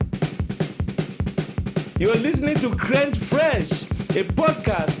You are listening to Crunch Fresh, a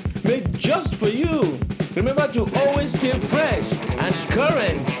podcast made just for you. Remember to always stay fresh and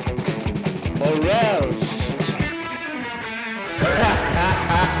current, or else.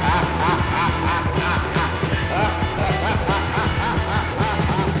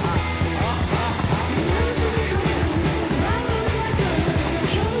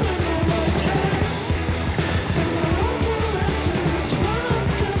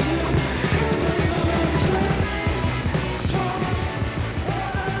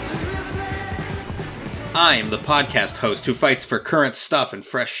 I am the podcast host who fights for current stuff and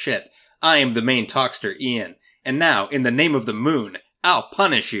fresh shit. I am the main talkster, Ian. And now, in the name of the moon, I'll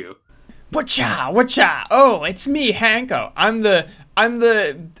punish you. Whatcha? Oh, it's me, Hanko. I'm the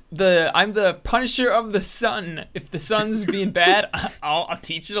punisher of the sun. If the sun's being bad, I'll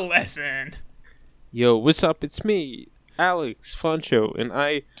teach it a lesson. Yo, what's up? It's me, Alex Foncho, and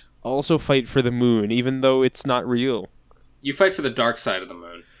I also fight for the moon, even though it's not real. You fight for the dark side of the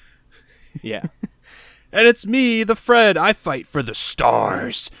moon. Yeah. And it's me, the Fred. I fight for the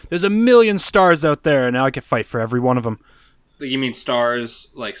stars. There's 1 million stars out there, and now I can fight for every one of them. You mean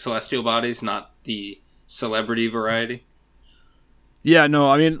stars, like celestial bodies, not the celebrity variety? Yeah, no,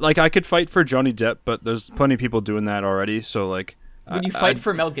 I mean, like, I could fight for Johnny Depp, but there's plenty of people doing that already, so, like... Would you fight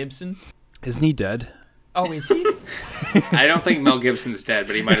for Mel Gibson? Isn't he dead? Oh, is he? I don't think Mel Gibson's dead,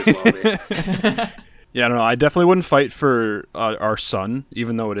 but he might as well be. Yeah, no, I definitely wouldn't fight for our sun,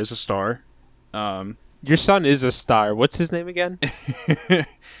 even though it is a star. Your son is a star. What's his name again?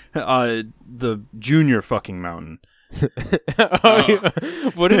 The Junior fucking Mountain.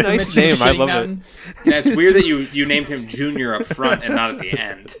 What a nice name. I love Mountain. it. Yeah, it's weird that you named him Junior up front and not at the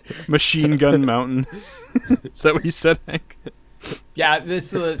end. Machine Gun Mountain. Is that what you said, Hank? Yeah,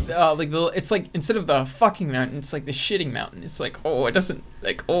 this it's like instead of the fucking mountain, it's like the shitting mountain. It's like, oh, it doesn't,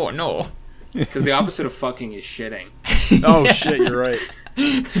 like, oh no. Because the opposite of fucking is shitting. Oh shit, you're right.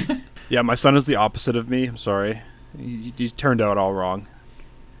 Yeah, my son is the opposite of me. I'm sorry. You turned out all wrong.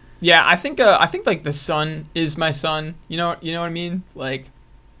 Yeah, I think like the sun is my son. You know what I mean? Like,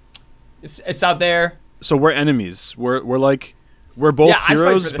 it's out there. So we're enemies. We're both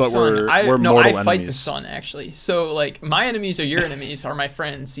heroes, but we're mortal enemies. I fight the sun actually. So like my enemies are your enemies, are my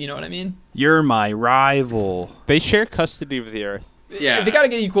friends. You know what I mean? You're my rival. They share custody of the Earth. Yeah, they gotta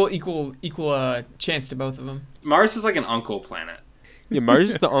get equal chance to both of them. Mars is like an uncle planet. Yeah, Mars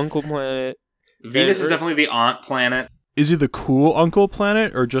is the uncle planet. Venus is definitely the aunt planet. Is he the cool uncle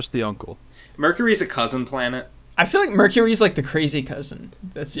planet or just the uncle? Mercury's a cousin planet. I feel like Mercury's like the crazy cousin.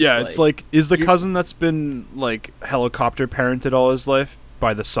 That's just it's like is the cousin that's been like helicopter parented all his life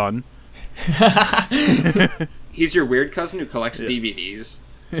by the sun. He's your weird cousin who collects DVDs.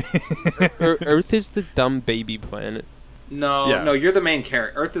 Earth is the dumb baby planet. No, you're the main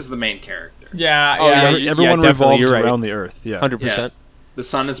character. Earth is the main character. Yeah. Everyone revolves right. around the Earth. Yeah, 100%. The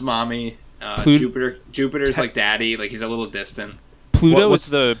sun is mommy. Jupiter's like daddy. Like he's a little distant. Pluto is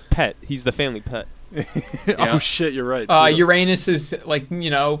the pet. He's the family pet. Oh shit, you're right. Uranus is like,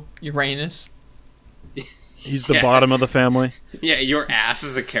 Uranus. He's the bottom of the family. Yeah, your ass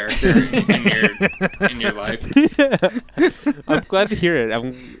is a character in your life. I'm glad to hear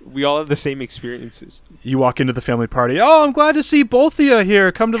it. We all have the same experiences. You walk into the family party. Oh, I'm glad to see both of you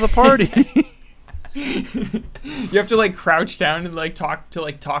here. Come to the party. You have to like crouch down and like talk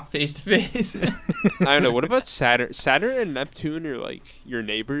face to face. I don't know. What about Saturn? Saturn and Neptune are like your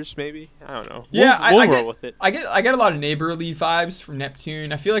neighbors, maybe. I don't know. Yeah, we'll roll with it. I get a lot of neighborly vibes from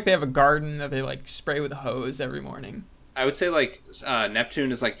Neptune. I feel like they have a garden that they like spray with a hose every morning. I would say like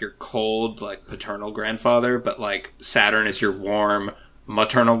Neptune is like your cold like paternal grandfather, but like Saturn is your warm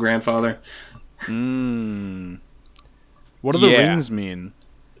maternal grandfather. What do the rings mean?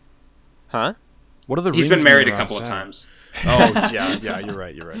 Huh? What are the He's rings been married mean a couple of Saturn? times. Oh, yeah, you're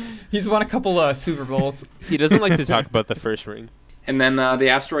right. He's won a couple Super Bowls. He doesn't like to talk about the first ring. And then the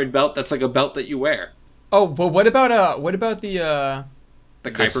asteroid belt, that's like a belt that you wear. Oh, well, what about the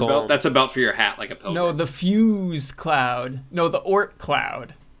Kuiper belt? That's a belt for your hat, like a pilgrim. No, the fuse cloud. No, the Oort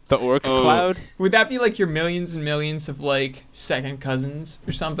cloud. The Oort cloud? Would that be like your millions and millions of like second cousins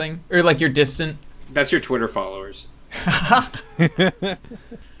or something? Or like your distant? That's your Twitter followers.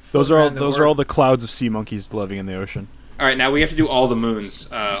 Those are all the clouds of sea monkeys living in the ocean. All right, now we have to do all the moons.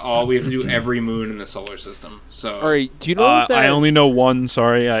 We have to do every moon in the solar system. So, all right, do you know that? I only know one.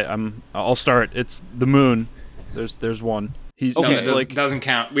 Sorry, I'll start. It's the moon. There's one. Doesn't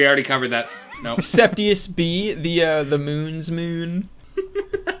count. We already covered that. No. Septius B, the moon's moon.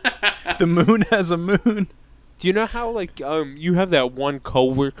 The moon has a moon. Do you know how like you have that one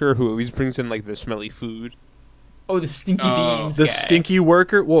coworker who always brings in like the smelly food? Oh, the stinky beans. The guy. stinky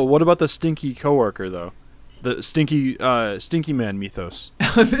worker. Well, what about the stinky coworker though? The stinky man mythos.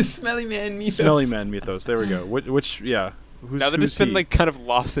 The smelly man mythos. Smelly man mythos. There we go. Which yeah. Now that it's been like kind of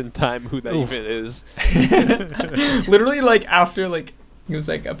lost in time who that even is. Literally like after like it was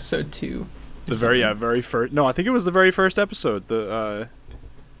like episode 2. Very first. No, I think it was the very first episode. The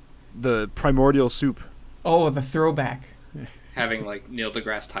primordial soup. Oh, the throwback. Having like Neil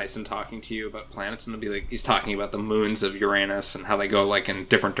deGrasse Tyson talking to you about planets, and it'll be like he's talking about the moons of Uranus and how they go like in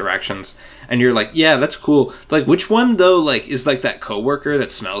different directions, and you're like, yeah, that's cool. Like, which one though? Like, is like that coworker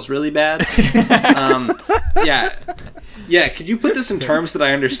that smells really bad? Yeah. Could you put this in terms that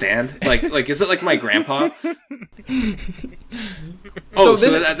I understand? Like, is it like my grandpa?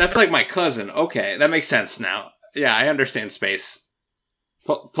 That's like my cousin. Okay, that makes sense now. Yeah, I understand space.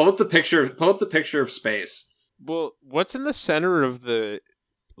 Pull up the picture. Pull up the picture of space. Well, what's in the center of the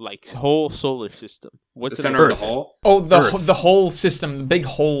like whole solar system? What's the center of the hole? Oh, the whole system, the big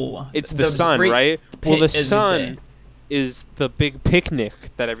hole. It's the sun, right? Well, the sun is the big picnic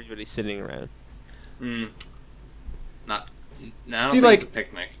that everybody's sitting around. Not. No, see, like it's a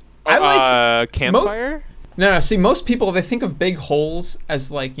picnic. I like campfire. No. See, most people they think of big holes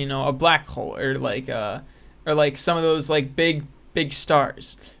as like a black hole or like some of those like big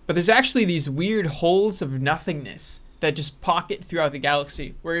stars. But there's actually these weird holes of nothingness that just pocket throughout the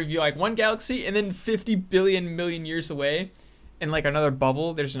galaxy. Where if you're like one galaxy and then 50 billion million years away, in like another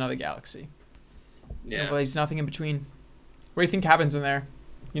bubble, there's another galaxy. Yeah. But there's nothing in between. What do you think happens in there?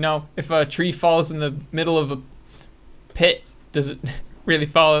 If a tree falls in the middle of a pit, does it really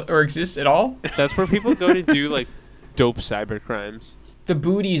fall or exist at all? That's where people go to do like dope cyber crimes. The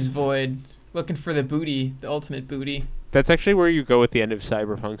booty's void. Looking for the booty, the ultimate booty. That's actually where you go at the end of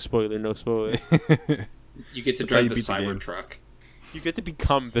Cyberpunk. Spoiler, no spoiler. You get to drive the cyber truck. You get to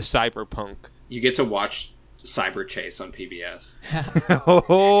become the cyberpunk. You get to watch Cyber Chase on PBS.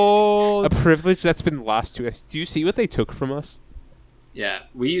 Oh, a privilege that's been lost to us. Do you see what they took from us? Yeah,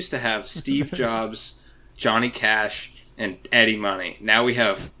 we used to have Steve Jobs, Johnny Cash, and Eddie Money. Now we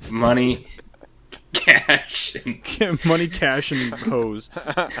have Money, Cash, and Money, Cash, and Hose.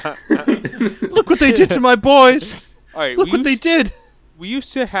 Look what they did to my boys. All right, look what they did. We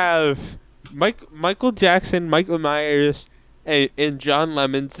used to have Michael Jackson, Michael Myers, and John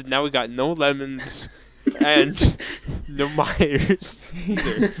Lemons. And now we got no Lemons and no Myers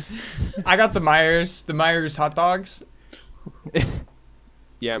either. I got the Myers hot dogs.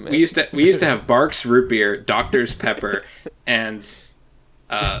 Yeah, man. We used to have Barks root beer, Doctor's Pepper, and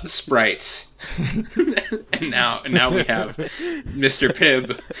Sprites. and now we have Mr.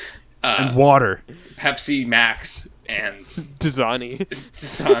 Pibb, and water, Pepsi Max, and Dasani.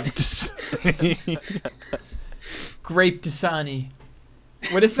 Grape Dasani.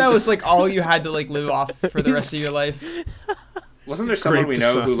 What if that was like all you had to like live off for the rest of your life? Wasn't there someone we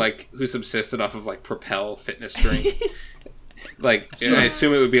know who subsisted off of like Propel fitness drink? I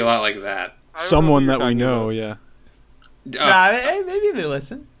assume it would be a lot like that. Someone that we know, yeah. Maybe they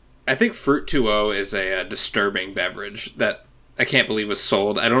listen. I think Fruit 2.0 is a disturbing beverage that I can't believe was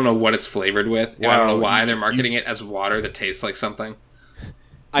sold. I don't know what it's flavored with. Wow. I don't know why they're marketing it as water that tastes like something.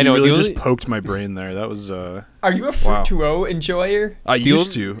 I know. You really just poked my brain there. That was. Are you a Fruit 2.0 enjoyer? I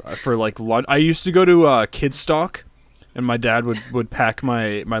used to for like lunch. I used to go to Kid Stock, and my dad would pack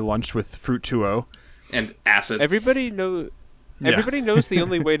my lunch with Fruit 2.0 and acid. Everybody knows the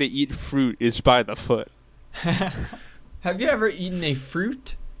only way to eat fruit is by the foot. Have you ever eaten a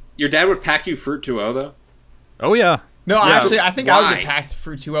fruit? Your dad would pack you Fruit 2.0 though? Oh yeah. No, yeah. Actually, I think I would get packed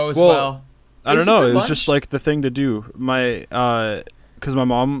Fruit 2.0 as well. I don't know. It was just like the thing to do. Because my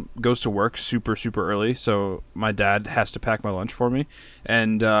mom goes to work super, super early, so my dad has to pack my lunch for me.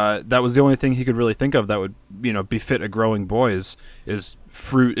 And that was the only thing he could really think of that would, befit a growing boy is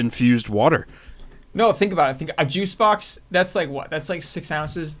fruit-infused water. No, think about it. Think a juice box, that's like what? That's like 6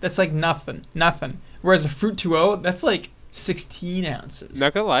 ounces. That's like nothing. Whereas a Fruit 2.0, that's like 16 ounces.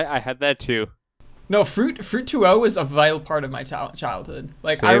 Not gonna lie, I had that too. No, Fruit 2.0 was a vital part of my childhood.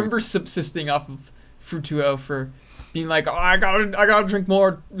 Like, same. I remember subsisting off of Fruit 2.0 for being like, oh, I gotta drink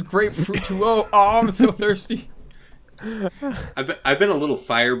more grapefruit 2.0. Oh, I'm so thirsty. I've been a little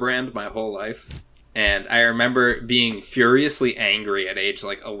firebrand my whole life. And I remember being furiously angry at age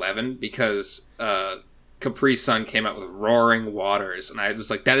like 11 because Capri Sun came out with Roaring Waters. And I was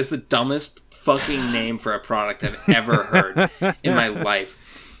like, that is the dumbest fucking name for a product I've ever heard in my life.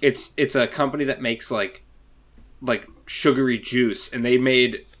 It's a company that makes like sugary juice, and they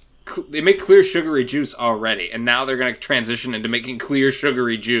make clear sugary juice already, and now they're gonna transition into making clear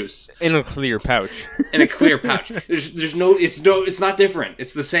sugary juice in a clear pouch. It's not different.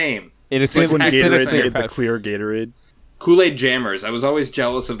 It's the same. It's like when Gatorade made the clear Gatorade. Kool-Aid Jammers. I was always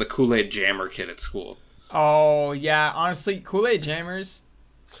jealous of the Kool-Aid Jammer kid at school. Oh yeah, honestly, Kool-Aid jammers.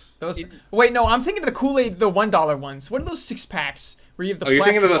 Those. Wait, no, I'm thinking of the Kool-Aid, the $1 ones. What are those 6-packs where you have the? Oh, you're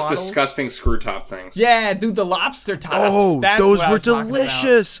thinking of those bottle? disgusting screw top things. Yeah, dude, the lobster tops. Oh, That's those what I were was talking about.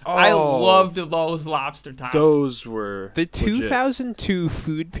 delicious. I Oh. loved those lobster tops. Those were The legit. 2002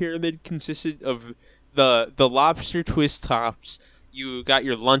 food pyramid consisted of the lobster twist tops. You got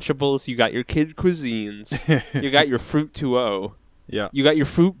your Lunchables. You got your kid cuisines. You got your Fruit 2.0. Yeah. You got your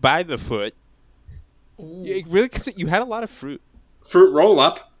fruit by the foot. Ooh. You had a lot of fruit. Fruit roll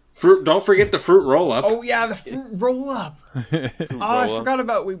up. Fruit. Don't forget the fruit roll up. Oh yeah, the fruit roll up. I forgot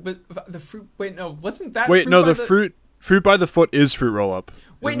about the fruit. Wait, no, wasn't that? Wait, fruit no, by the fruit by the foot is fruit roll up.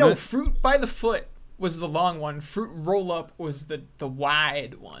 Wait, isn't no, it? fruit by the foot was the long one. Fruit roll up was the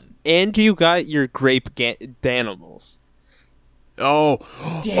wide one. And you got your grape Danimals. Oh,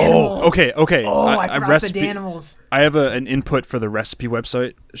 Danimals. okay. Oh, I forgot the recipe- Danimals. I have an input for the recipe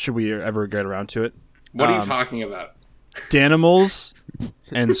website. Should we ever get around to it? What are you talking about? Danimals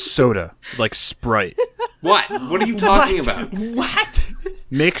and soda, like Sprite. What? What are you talking about? What?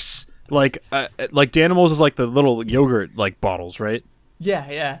 Mix like Danimals is like the little yogurt like bottles, right?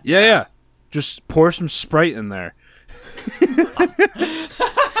 Yeah. Yeah. Just pour some Sprite in there.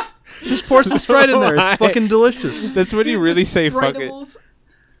 Just pour some Sprite in there. It's fucking delicious. That's when you Dude, really the say fuck it. Spritimals,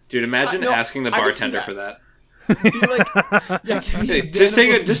 Dude, imagine no, asking the I can see bartender that. for that. be like, yeah, give me Hey, a just take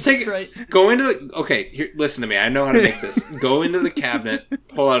Danimals it. Just and take Sprite. it. Go into the. Okay, here. Listen to me. I know how to make this. Go into the cabinet.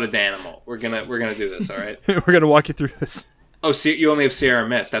 Pull out a Danimal. We're gonna do this. All right. We're gonna walk you through this. Oh, see, you only have Sierra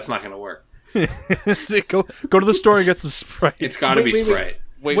Mist. That's not gonna work. Go to the store and get some Sprite. It's got to be Wait. Sprite.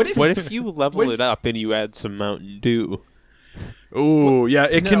 Wait, What if- if you level it up and you add some Mountain Dew? Ooh, yeah.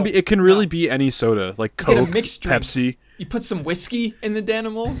 It can No, be. It can really be any soda, like Get a Coke, mixed drink. Pepsi. You put some whiskey in the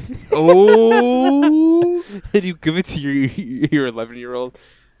Danimals. Oh, And you give it to your 11-year-old?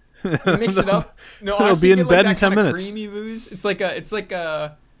 You mix it up. No, It'll honestly, be in you get, bed like, in that 10 kinda minutes. creamy booze. It's like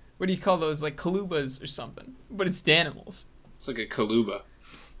a what do you call those? Like Kalubas or something. But it's Danimals. It's like a Kaluba.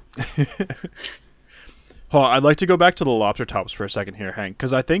 Hold on, I'd like to go back to the lobster tops for a second here, Hank,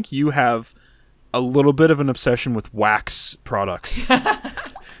 because I think you have a little bit of an obsession with wax products.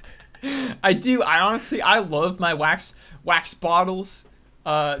 I do. I love my wax bottles.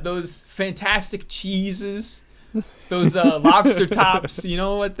 Those fantastic cheeses. Those lobster tops. You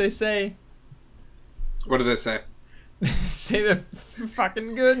know what they say? What do they say? Say they're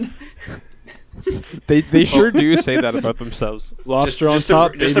fucking good. They sure do say that about themselves. Lobster Just on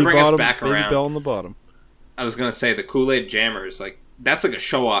to- top, just to baby bring us bottom, back baby around. bell on the bottom. I was gonna say the Kool-Aid Jammers, like that's like a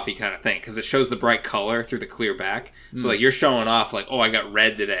show-offy kind of thing because it shows the bright color through the clear back. So like you're showing off like, oh, I got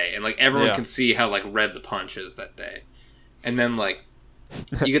red today, and like everyone Yeah. can see how like red the punch is that day. And then like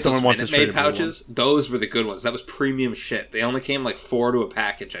you get those Someone wants a Minute straight Maid blue pouches. Those were the good ones. That was premium shit. They only came like 4 to a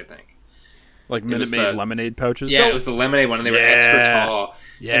package, I think. Like was Minute Maid the- lemonade pouches. Yeah, it was the lemonade one, and they were extra Yeah. tall.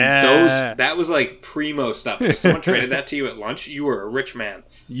 Yeah. And that was like primo stuff. If someone traded that to you at lunch, you were a rich man.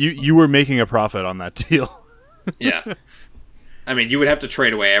 You were making a profit on that deal. Yeah. I mean, you would have to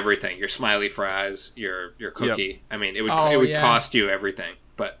trade away everything. Your smiley fries, your cookie. I mean, it would Yeah. cost you everything,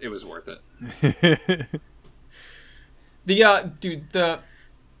 but it was worth it. The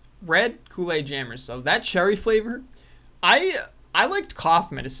red Kool-Aid jammers. So that cherry flavor, I liked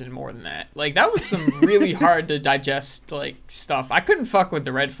cough medicine more than that. Like that was some really hard to digest like stuff. I couldn't fuck with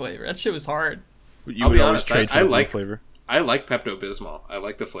the red flavor. That shit was hard. You I'll would be always honest, trade I for the blue like- flavor. I like Pepto-Bismol. I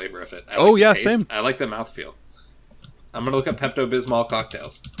like the flavor of it. I Oh, like the yeah, taste. same. I like the mouthfeel. I'm going to look up Pepto-Bismol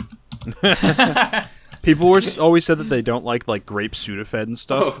cocktails. People always said that they don't like grape Sudafed and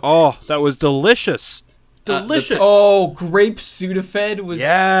stuff. Oh, that was delicious. Delicious. Oh, grape Sudafed was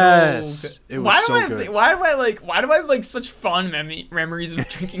Yes. so good. It was why so do I good. why do I have like such fond memories of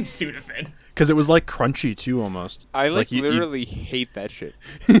drinking Sudafed? Because it was like crunchy too, almost. I you- literally hate that shit.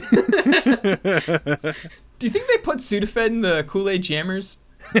 Do you think they put Sudafed in the Kool-Aid jammers?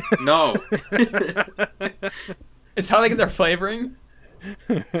 No. Is how they get their flavoring?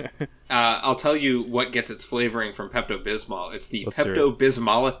 I'll tell you what gets its flavoring from Pepto-Bismol. It's the Let's hear it.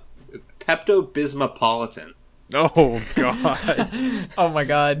 Pepto-Bismopolitan. Oh God. Oh my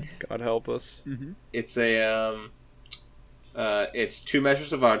god. God help us. It's it's 2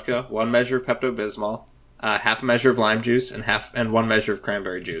 measures of vodka, 1 measure of Pepto-Bismol, half a measure of lime juice, and 1 measure of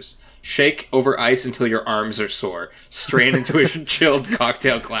cranberry juice. Shake over ice until your arms are sore. Strain into a chilled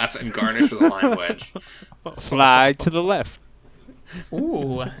cocktail glass and garnish with a lime wedge. Slide to the left.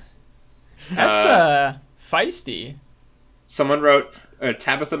 Ooh. That's feisty. Someone wrote,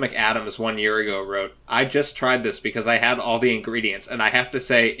 Tabitha McAdams 1 year ago wrote, I just tried this because I had all the ingredients, and I have to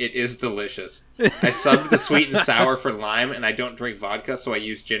say, it is delicious. I subbed the sweet and sour for lime, and I don't drink vodka, so I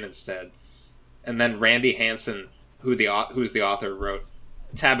use gin instead. And then Randy Hansen, who's the author, wrote,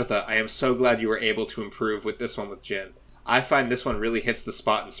 Tabitha, I am so glad you were able to improve with this one with gin. I find this one really hits the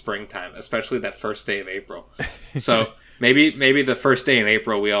spot in springtime, especially that first day of April. So maybe the first day in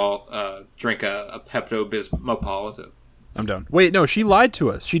April we all drink a Pepto-Bismol. I'm done. Wait, no, she lied to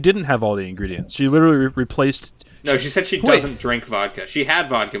us. She didn't have all the ingredients. She literally replaced... No, she said she doesn't drink vodka. She had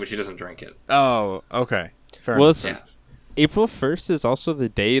vodka, but she doesn't drink it. Oh, okay. Fair Well, enough. Yeah. April 1st is also the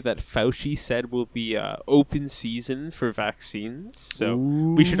day that Fauci said will be open season for vaccines. So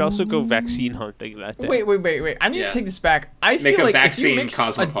we should also go vaccine hunting that day. Wait. I need to take this back. I Make feel a like if vaccine you mix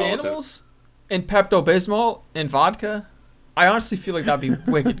cosmopolitan. Danimals and Pepto-Bismol and vodka, I honestly feel like that'd be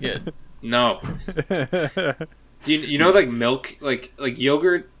wicked good. No. Do you know like milk, like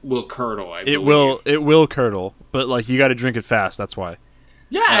yogurt will curdle? I believe. It will curdle, but like you got to drink it fast. That's why.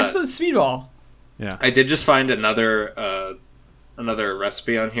 Yeah, it's a speedball. Yeah. I did just find another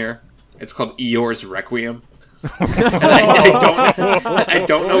recipe on here. It's called Eeyore's Requiem. And I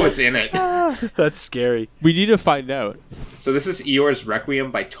don't know what's in it. That's scary. We need to find out. So this is Eeyore's Requiem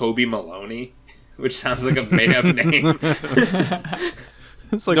by Toby Maloney, which sounds like a made up name.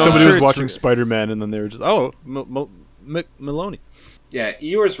 It's like No, somebody I'm was sure watching Spider-Man and then they were just, Maloney. Yeah,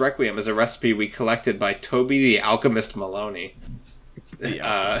 Eeyore's Requiem is a recipe we collected by Toby the Alchemist Maloney.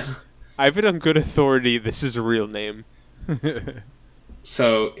 I have it on good authority. This is a real name.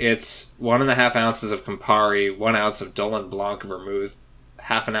 So it's 1.5 ounces of Campari, 1 ounce of Dolan Blanc vermouth,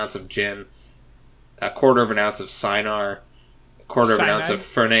 half an ounce of gin, 1/4 ounce of Cynar, 1/4 ounce of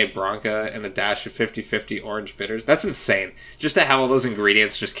Fernet Branca, and a dash of 50/50 orange bitters. That's insane. Just to have all those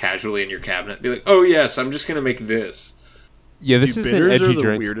ingredients just casually in your cabinet. Be like, oh yes, I'm just going to make this. Yeah, this is an Bitters edgy are the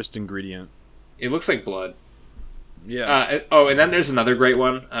drink. weirdest ingredient. It looks like blood. Yeah. And then there's another great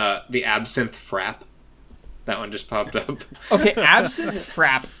one, the Absinthe Frap. That one just popped up. Okay, absinthe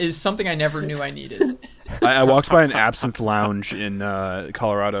frap is something I never knew I needed. I walked by an absinthe lounge in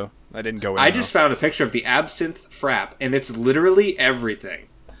Colorado. I didn't go in. I just found a picture of the Absinthe Frap, and it's literally everything.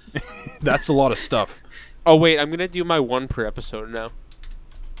 That's a lot of stuff. Oh wait, I'm gonna do my one per episode now.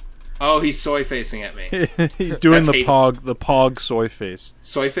 Oh, he's soy facing at me. He's doing That's the pog soy face.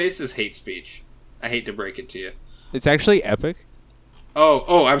 Soy face is hate speech. I hate to break it to you. It's actually epic.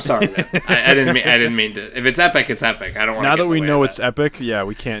 Oh, I'm sorry. Then. I didn't mean to. If it's epic, it's epic. I don't want. Now that we know it's epic, yeah,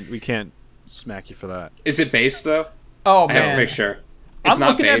 we can't smack you for that. Is it based though? Oh I have to man, make sure. It's I'm not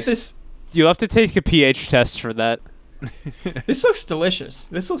looking based. at this. You'll have to take a pH test for that. This looks delicious.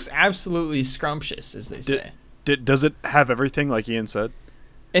 This looks absolutely scrumptious, as they say. Does it have everything like Ian said?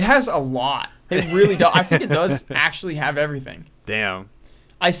 It has a lot. It really does. I think it does actually have everything. Damn.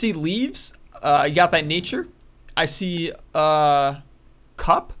 I see leaves. You got that nature. I see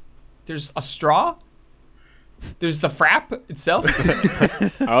cup. There's a straw. There's the frap itself.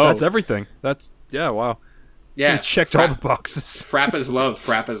 Oh, That's everything. Wow. Yeah, You checked all the boxes. Frap is love.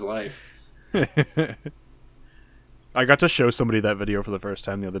 Frap is life. I got to show somebody that video for the first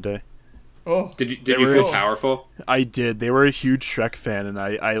time the other day. Oh, Did you were- feel powerful? I did. They were a huge Shrek fan, and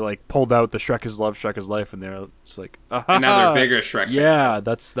I like pulled out the Shrek is love, Shrek is life, and they're just like, And now they're bigger Shrek fans. Yeah,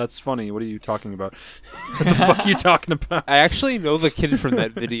 that's funny. What are you talking about? What the fuck are you talking about? I actually know the kid from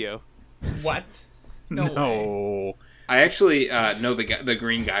that video. what? No. way. No. I actually know the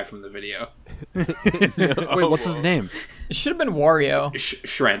green guy from the video. Wait, what's his name? It should have been Wario.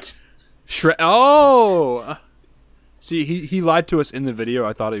 Shrent. Shrek. Oh. See, he lied to us in the video.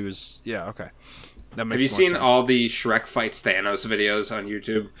 I thought he was. Yeah. Okay. That makes. Have you more seen sense. all the Shrek fights Thanos videos on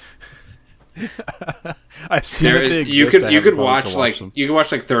YouTube? I've seen There that they is, you exist. could I you haven't could bothered watch to like them. you could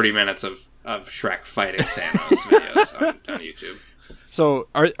watch like 30 minutes of Shrek fighting Thanos videos on YouTube. So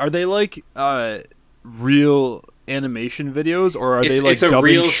are they like real animation videos, or are they like it's a dubbing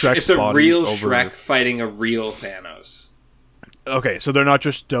real Shrek's it's a body real over? Shrek fighting a real Thanos. Okay, so they're not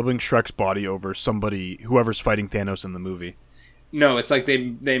just dubbing Shrek's body over whoever's fighting Thanos in the movie. No, it's like they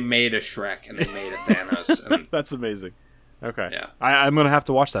made a Shrek and they made a Thanos. And That's amazing. Okay. Yeah. I'm gonna have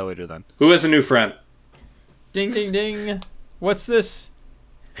to watch that later then. who has a new friend? Ding, ding, ding. What's this?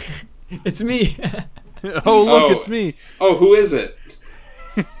 It's me. Oh look, Oh. it's me. Oh, who is it?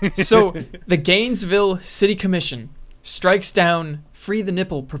 So, the Gainesville City Commission strikes down free the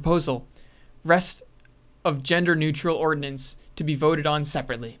nipple proposal, rest of gender-neutral ordinance to be voted on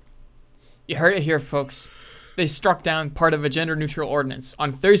separately. You heard it here, folks. They struck down part of a gender-neutral ordinance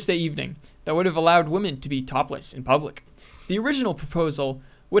on Thursday evening that would have allowed women to be topless in public. The original proposal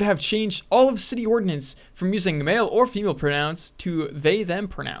would have changed all of city ordinance from using male or female pronouns to they-them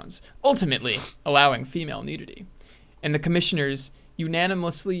pronouns, ultimately allowing female nudity. And the commissioners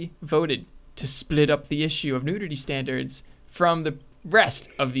unanimously voted to split up the issue of nudity standards from the rest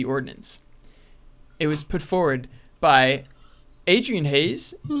of the ordinance. It was put forward by Adrian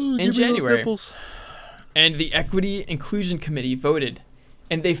Hayes in January. And the Equity Inclusion Committee voted.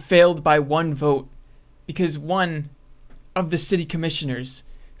 And they failed by one vote because one of the city commissioners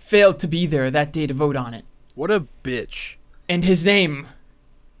failed to be there that day to vote on it. What a bitch. And his name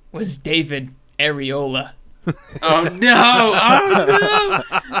was David Areola. Oh no! Oh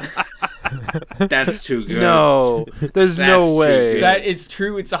no! That's too good. No, there's no That's way. too good. That is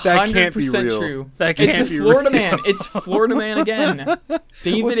true. It's That can't be 100% real. true. That can't It's be the Florida real. man. It's Florida man again.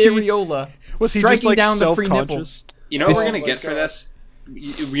 David Was he- Areola Was he striking just like down the free nipple. self-conscious? You know what we're Oh gonna my get for God. this?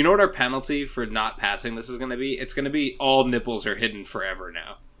 You know what our penalty for not passing this is gonna be? It's gonna be all nipples are hidden forever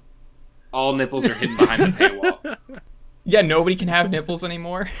now. All nipples are hidden behind the paywall. Yeah, nobody can have nipples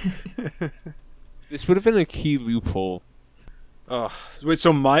anymore. This would have been a key loophole. Wait,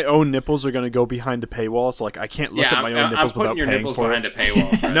 so my own nipples are gonna go behind a paywall? So like I can't look at my own I'm nipples putting without your paying nipples for behind it. a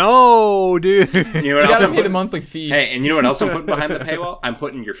paywall. Fred. No, dude. You know what You else gotta I'm pay the putting? monthly fee. Hey, and you know what else I'm putting behind the paywall? I'm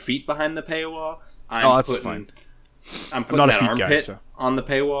putting your feet behind the paywall. Oh, that's fine. I'm putting not a that feet armpit guy, so. on the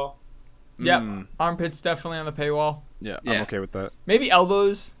paywall. Yep, armpits definitely on the paywall. Yeah, Yeah. I'm okay with that. Maybe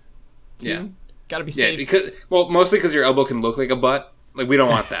elbows, too. Yeah. Gotta be Yeah, safe. because mostly because your elbow can look like a butt. Like we don't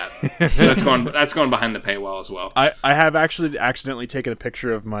want that. So that's going behind the paywall as well. I have actually accidentally taken a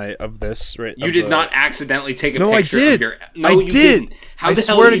picture of this. Right, You of did the- not accidentally take a No, I picture did. of your. No, I you did. Didn't. How I the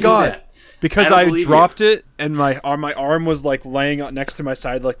hell swear did to you do God. that? Because don't I believe dropped it and my arm was like laying out next to my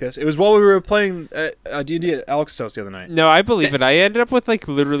side like this. It was while we were playing D&D at Alex's house the other night. No, I believe it. I ended up with like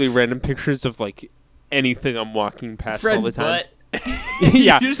literally random pictures of like anything I'm walking past Fred's all the time. butt.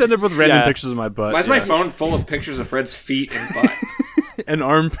 Yeah. You just end up with random Yeah. pictures of my butt. Why is my yeah. phone full of pictures of Fred's feet and butt? and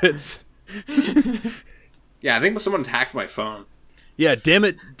armpits. Yeah, I think someone hacked my phone. Yeah, damn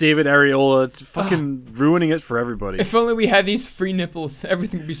it, David Areola. It's fucking ruining it for everybody. If only we had these free nipples,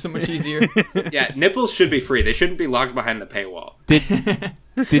 everything would be so much easier. Yeah, nipples should be free. They shouldn't be locked behind the paywall.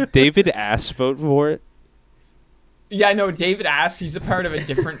 Did David Ass vote for it? Yeah, I know David Ass, he's a part of a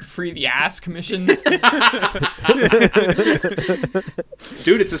different Free the Ass commission.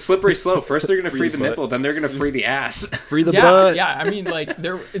 Dude, it's a slippery slope. First they're gonna free the butt. nipple, then they're gonna free the ass. Free the Yeah, butt. yeah, I mean, like,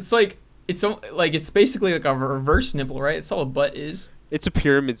 it's basically like a reverse nipple, right? It's all a butt is. It's a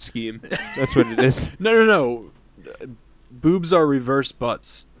pyramid scheme. That's what it is. No. Boobs are reverse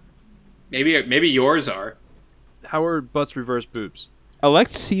butts. Maybe yours are. How are butts reverse boobs? I like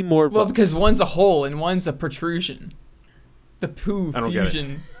to see more. Well, butts. because one's a hole and one's a protrusion. The poo I don't get it.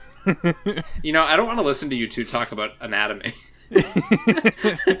 fusion. You know, I don't want to listen to you two talk about anatomy.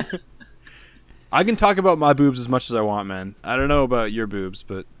 I can talk about my boobs as much as I want, man. I don't know about your boobs,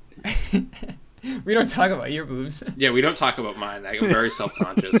 but We don't talk about your boobs. Yeah, we don't talk about mine. I'm very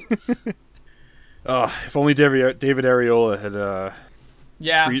self-conscious. if only David Areola had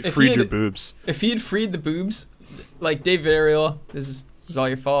Yeah, freed your boobs. If he had freed the boobs, like David Ariel, this is all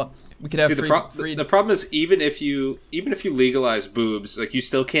your fault. We could have See, freed. the problem is even if you legalize boobs, like you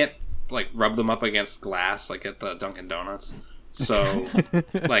still can't like rub them up against glass like at the Dunkin' Donuts. So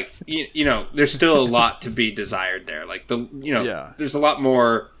like you know, there's still a lot to be desired there. Like there's a lot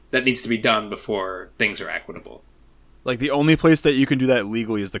more that needs to be done before things are equitable. Like the only place that you can do that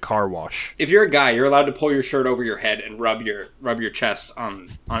legally is the car wash. If you're a guy, you're allowed to pull your shirt over your head and rub your chest on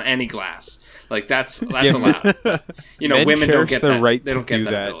any glass. Like that's allowed. But, you know, Men women don't cherish get the that. right They don't to get do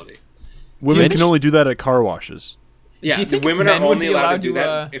that that. ability. Women you- can only do that at car washes. Yeah, Do you think women are men would only be allowed to allowed do to,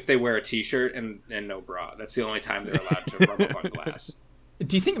 that if they wear a t-shirt and no bra. That's the only time they're allowed to rub up on glass.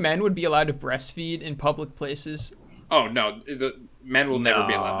 Do you think men would be allowed to breastfeed in public places? Oh no, the men will never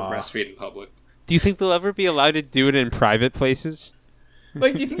be allowed to Nah. breastfeed in public. Do you think they'll ever be allowed to do it in private places?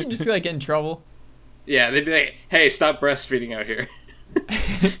 Like, do you think you'd just like get in trouble? Yeah, they'd be like, "Hey, stop breastfeeding out here."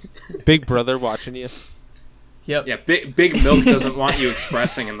 Big Brother watching you. Yep. Yeah, Big Milk doesn't want you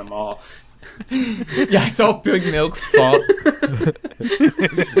expressing in the mall. Yeah, it's all Big Milk's fault.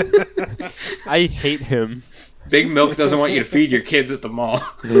 I hate him. Big Milk doesn't want you to feed your kids at the mall.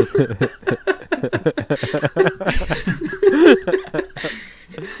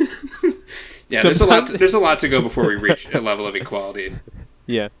 Yeah, there's a lot to go before we reach a level of equality.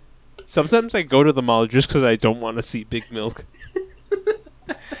 Yeah. Sometimes I go to the mall just because I don't want to see Big Milk.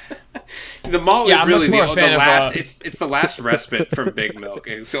 The mall Yeah, is I'm really much more a fan of, last. It's the last respite from Big Milk.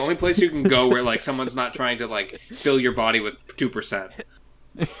 It's the only place you can go where like someone's not trying to like fill your body with 2%.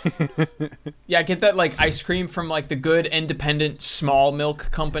 Yeah, get that like ice cream from like the good independent small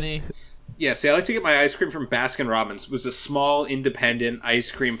milk company. Yeah, see, I like to get my ice cream from Baskin Robbins. It was a small independent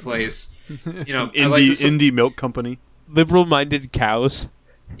ice cream place. You know, I like this- indie milk company. Liberal-minded cows.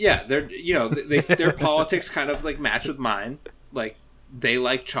 Yeah, they're their politics kind of like match with mine. Like they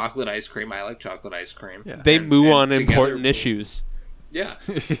like chocolate ice cream. I like chocolate ice cream. Yeah. They moo on together important issues. Yeah.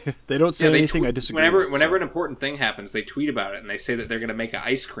 They don't say anything I disagree with. Whenever an important thing happens, they tweet about it and they say that they're going to make an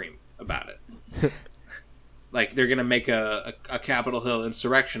ice cream about it. Like they're going to make a Capitol Hill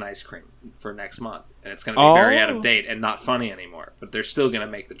insurrection ice cream for next month, and it's going to be very out of date and not funny anymore. But they're still going to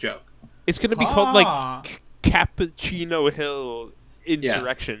make the joke. It's going to be called like Cappuccino Hill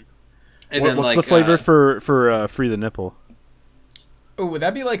Insurrection. Yeah. And What's the flavor for Free the Nipple? Oh, would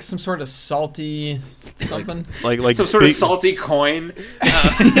that be like some sort of salty something? like some sort of salty coin?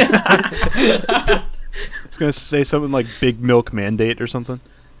 I was gonna say something like Big Milk Mandate or something.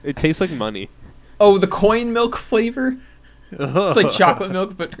 It tastes like money. Oh, the coin milk flavor? It's like chocolate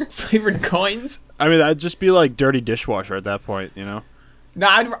milk, but flavored coins? I mean, that'd just be like dirty dishwasher at that point, you know? No,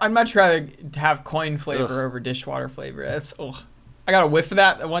 I'd much rather have coin flavor over dishwater flavor. That's, I got a whiff of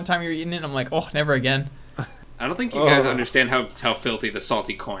that one time you were eating it, and I'm like, never again. I don't think you guys understand how filthy the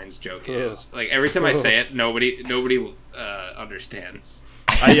salty coins joke is. Like every time I say it, nobody understands.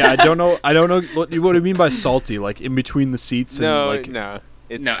 I don't know what do you mean by salty, like in between the seats and No.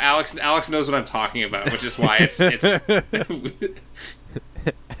 No, Alex knows what I'm talking about, which is why it's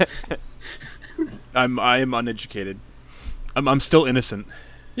I am uneducated. I'm still innocent.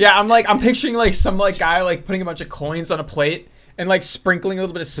 Yeah, I'm picturing like some like guy like putting a bunch of coins on a plate and like sprinkling a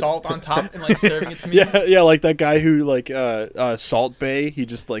little bit of salt on top and like serving it to me. Yeah, like that guy who like Salt Bay. He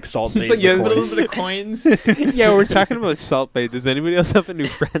just like salt bays It's like the a coins. little bit of coins. Yeah, we're talking about Salt Bay. Does anybody else have a new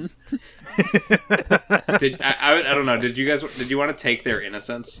friend? I don't know. Did you want to take their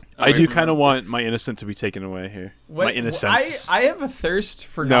innocence? I do kind of want my innocent to be taken away here. My innocence. I have a thirst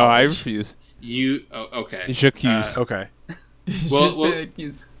for No, I knowledge. refuse. Okay. J'accuse. Okay. Well,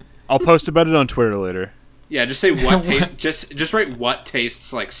 I'll post about it on Twitter later. Yeah, just say what. Just write what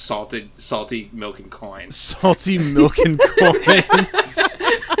tastes like salty milk and coins. Salty milk and coins.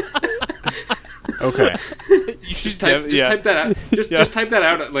 Okay. Just type that out. Just type that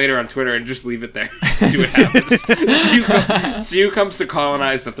out later on Twitter and just leave it there. See what happens. See who comes to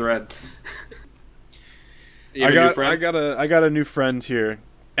colonize the thread. You have a new friend? I got a new friend here,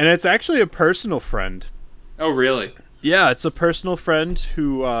 and it's actually a personal friend. Oh, really? Yeah, it's a personal friend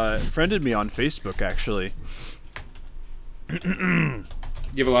who friended me on Facebook, actually. You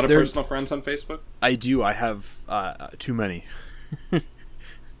have a lot of personal friends on Facebook? I do. I have too many.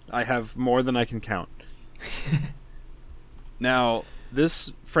 I have more than I can count. Now,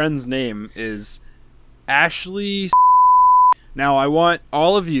 this friend's name is Ashley. Now, I want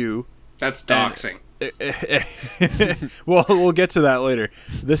all of you... That's doxing. Well, we'll get to that later.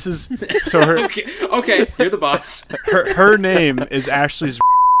 This is... so her. Okay, you're the boss. Her name is Ashley's.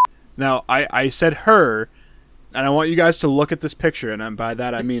 Now, I said her, and I want you guys to look at this picture, and by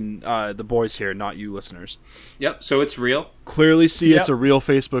that I mean the boys here, not you listeners. Yep, so it's real? Clearly see it's a real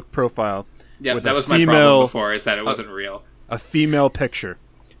Facebook profile. Yeah, that was my problem before, is that it wasn't real. A female picture.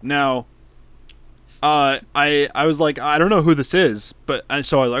 Now, I was like, I don't know who this is, but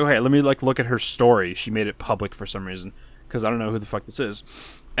so I was like, okay, let me like look at her story. She made it public for some reason, because I don't know who the fuck this is.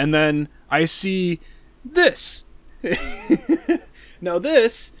 And then I see this. Now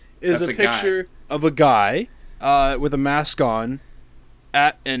this is a picture of a guy with a mask on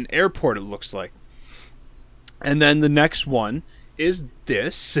at an airport, it looks like. And then the next one is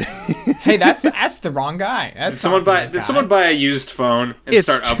this. Hey, that's the wrong guy. Did someone buy a used phone and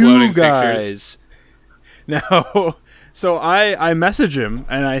start uploading pictures? Now, so I message him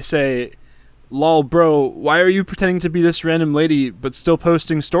and I say, "Lol, bro, why are you pretending to be this random lady but still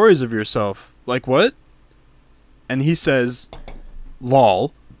posting stories of yourself? Like what?" And he says,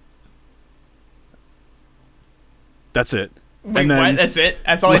 "Lol." That's it. Wait, and then, what? That's it?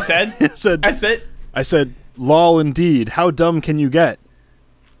 That's all I said? That's it? I said, "Lol, indeed. How dumb can you get?"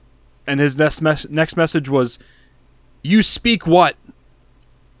 And his next message was, "You speak what?"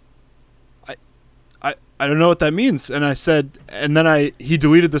 I don't know what that means. And I said, and then he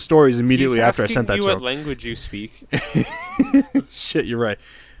deleted the stories immediately after I sent that to him. What language you speak? Shit, you're right.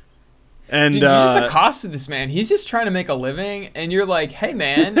 And dude, you just accosted this man. He's just trying to make a living, and you're like, "Hey,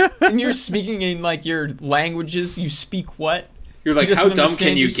 man," and you're speaking in like your languages. You speak what? You're like, "How dumb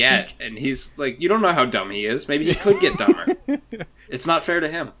can you get?" And he's like, "You don't know how dumb he is. Maybe he could get dumber. It's not fair to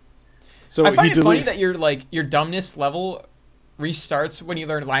him." So I find it funny that your dumbness level restarts when you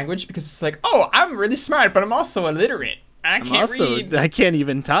learn language, because it's like, "Oh, I'm really smart, but I'm also illiterate. I can't read. I can't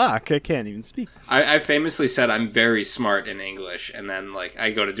even talk. I can't even speak." I famously said I'm very smart in English, and then like I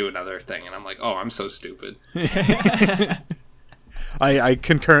go to do another thing, and I'm like, "Oh, I'm so stupid." I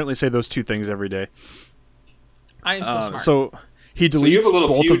concurrently say those two things every day. I am so smart. So he So you have deletes a little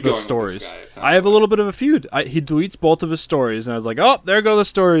both feud of the going with stories. this guy, it sounds I have a like. little bit of a feud. He deletes both of his stories, and I was like, oh, there go the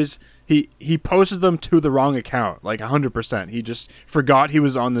stories. He posted them to the wrong account, like 100%. He just forgot he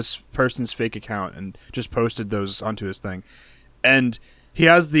was on this person's fake account and just posted those onto his thing. And he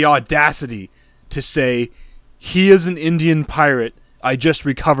has the audacity to say, he is an Indian pirate. I just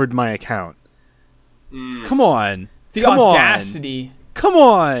recovered my account. Come on. The Come audacity. On. Come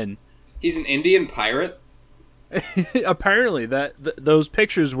on. He's an Indian pirate? Apparently, those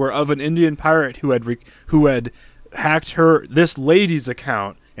pictures were of an Indian pirate who had hacked this lady's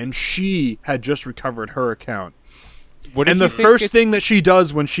account, and she had just recovered her account. And the first thing that she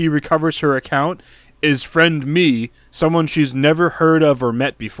does when she recovers her account is friend me, someone she's never heard of or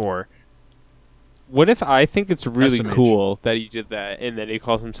met before. What if I think it's really SMH. cool that he did that, and then he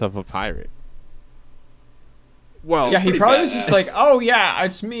calls himself a pirate? Well, Yeah, he pretty probably was badass. just like, oh yeah,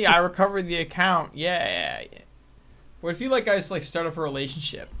 it's me. I recovered the account. Yeah. What if you guys start up a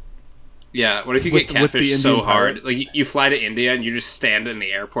relationship? Yeah, what if you With- get with the catfished so Indian hard? pirate? Like, you fly to India and you just stand in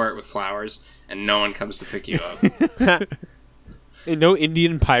the airport with flowers and no one comes to pick you up. And no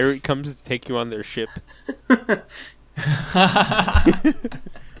Indian pirate comes to take you on their ship.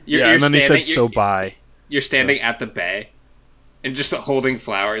 You're and then he said, standing- so bye. You're standing at the bay and just holding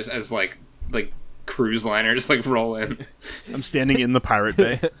flowers as, like cruise liners, roll in. I'm standing in the pirate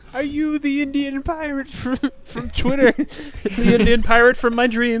bay. Are you the Indian pirate from Twitter? The Indian pirate from my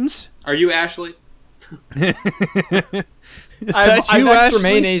dreams. Are you Ashley? Is I that have you, extra Ashley?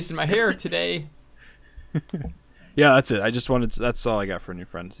 mayonnaise in my hair today. Yeah, that's it. I just wanted. That's all I got for a new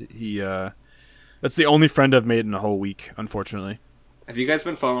friend. That's the only friend I've made in a whole week, unfortunately. Have you guys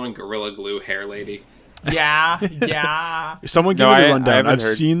been following Gorilla Glue Hair Lady? Yeah. Someone give No, me the I rundown. haven't I've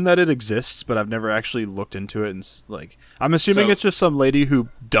heard. seen that it exists, but I've never actually looked into it. And I'm assuming So- it's just some lady who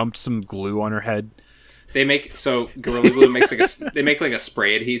dumped some glue on her head. They make Gorilla Glue makes they make a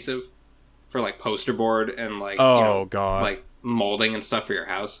spray adhesive for poster board and God. molding and stuff for your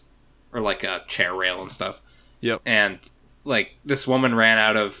house, or a chair rail and stuff. Yep. And this woman ran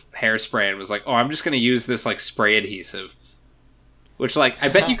out of hairspray and was like, "Oh, I'm just gonna use this spray adhesive." Which I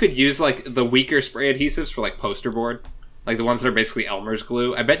bet you could use the weaker spray adhesives for poster board, the ones that are basically Elmer's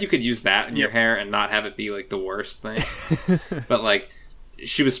glue. I bet you could use that in your hair and not have it be the worst thing. But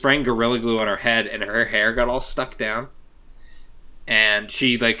she was spraying Gorilla Glue on her head and her hair got all stuck down, and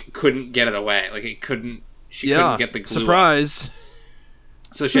she couldn't get it away. She couldn't get the glue. Surprise.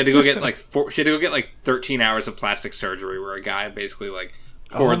 So she had to go get 13 hours of plastic surgery, where a guy basically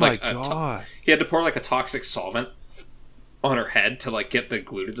poured Oh my God. he had to pour a toxic solvent on her head to get the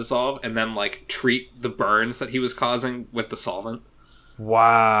glue to dissolve, and then treat the burns that he was causing with the solvent.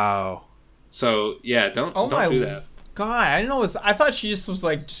 Wow. So yeah, don't Oh my do that. God, I didn't know it was. I thought she just was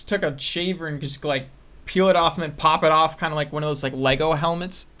just took a shaver and just peel it off and then pop it off, kind of like one of those Lego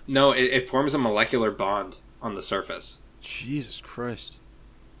helmets. No, it forms a molecular bond on the surface. Jesus Christ.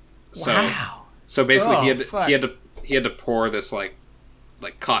 So, Wow. So basically, Oh, he fuck. had to pour this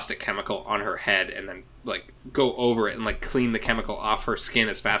caustic chemical on her head, and then go over it and clean the chemical off her skin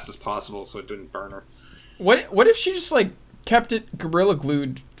as fast as possible so it didn't burn her. What if she just kept it Gorilla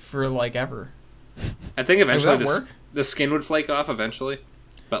Glued for ever? I think eventually that work? the skin would flake off eventually,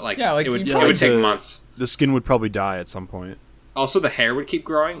 but Yeah, it would you it would probably take could. months. The skin would probably die at some point. Also, the hair would keep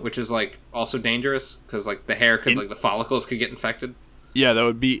growing, which is also dangerous because the hair could the follicles could get infected. Yeah, that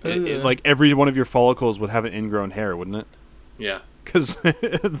would be Ugh. every one of your follicles would have an ingrown hair, wouldn't it? Yeah. Because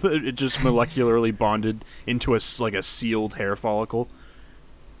it just molecularly bonded into a sealed hair follicle.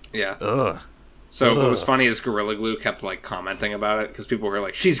 Yeah. Ugh. So what was funny is Gorilla Glue kept commenting about it because people were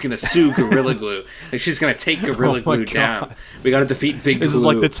like, "She's gonna sue Gorilla Glue. She's gonna take Gorilla Oh my Glue down. God. We got to defeat Big This Glue." is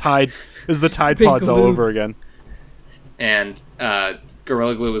like the Tide. This is the Tide Big Pods all glue. over again. And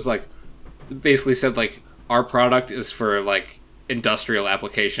Gorilla Glue was basically said our product is for industrial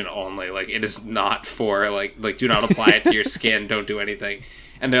application only. It is not for do not apply it to your skin. Don't do anything.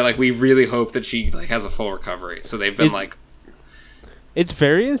 And they're we really hope that she has a full recovery. So they've been It's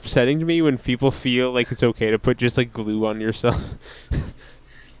very upsetting to me when people feel it's okay to put just glue on yourself.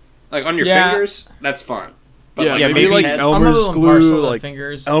 on your Yeah. fingers. That's fun. But Yeah, maybe maybe head- I'm a Elmer's little glue, impartial to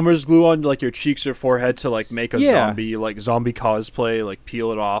fingers. Elmer's glue on your cheeks or forehead to make a Yeah. zombie zombie cosplay,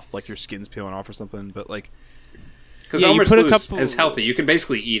 peel it off your skin's peeling off or something. But because Yeah, you Elmer's put a glue couple- is healthy. You can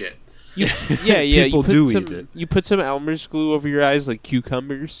basically eat it. Yeah. People you put do some, eat it. You put some Elmer's glue over your eyes, like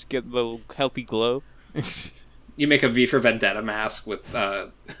cucumbers, get a little healthy glow. You make a V for Vendetta mask with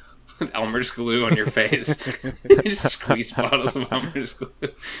Elmer's glue on your face. You just squeeze bottles of Elmer's glue.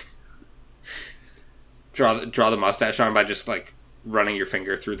 Draw the mustache on by just running your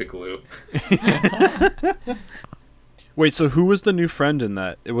finger through the glue. Wait, so who was the new friend in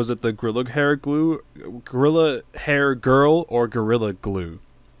that? Was it the gorilla hair girl, or gorilla glue?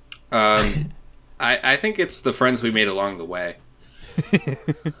 I think it's the friends we made along the way.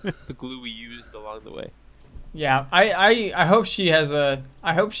 The glue we used along the way. Yeah, I hope she has I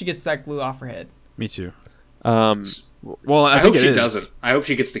hope she gets that glue off her head. Me too. Well, I think hope she is. doesn't. I hope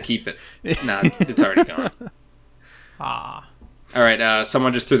she gets to keep it. Nah, it's already gone. Ah. All right,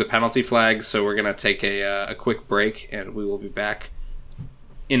 someone just threw the penalty flag, so we're gonna take a quick break, and we will be back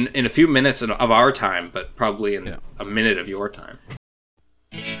in a few minutes of our time, but probably in a minute of your time.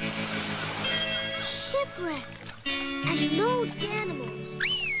 Shipwrecked and no Danimals.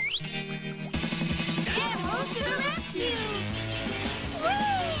 Danimals to the rescue!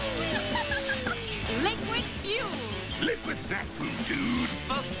 Woo! Liquid fuel! Liquid snack food, dude.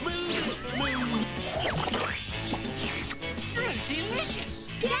 The smoothest move. Fruitylicious!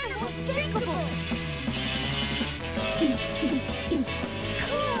 Danimals drinkable!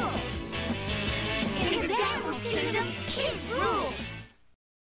 Cool! In the Danimals Kingdom, kids rule!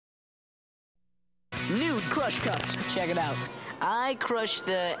 Nude Crush Cups. Check it out. I crush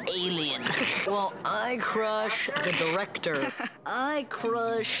the alien. Well, I crush the director. I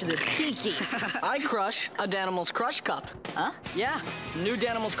crush the tiki. I crush a Danimals Crush Cup. Huh? Yeah, new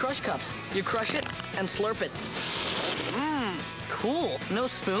Danimals Crush Cups. You crush it and slurp it. Mmm, cool. No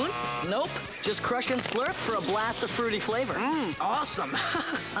spoon? Nope. Just crush and slurp for a blast of fruity flavor. Mmm, awesome.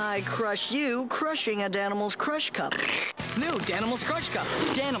 I crush you crushing a Danimals Crush Cup. New Danimals Crush Cups.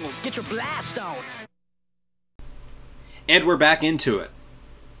 Danimals, get your blast on. And we're back into it.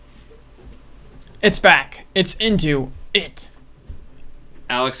 It's back. It's into it.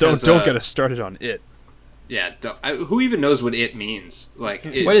 Alex, Don't get us started on it. Yeah, who even knows what it means? Like,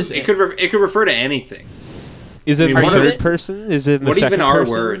 what is it? It could refer to anything. Is it I mean, the what are third it? person? Is it in the What second even are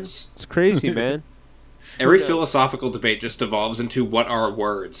person? words? It's crazy, man. Every philosophical debate just devolves into what are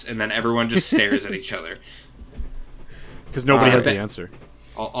words, and then everyone just stares at each other. Because nobody has bet- the answer.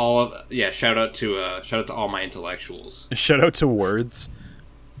 Shout out to all my intellectuals. Shout out to words.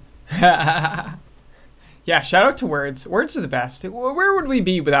 Yeah, shout out to words. Words are the best. Where would we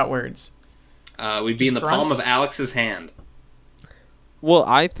be without words? We'd be Just in the palm grunts? of Alex's hand. Well,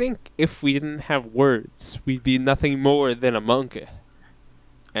 I think if we didn't have words, we'd be nothing more than a monkey.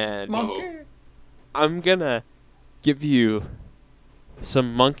 And Monkey. I'm gonna give you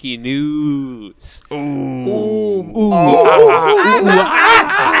some monkey news.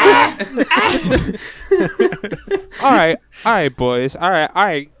 All right, boys. All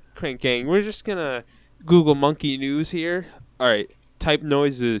right, Crank Gang. We're just gonna Google monkey news here. All right, typing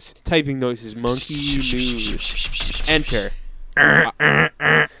noises, monkey news. Enter.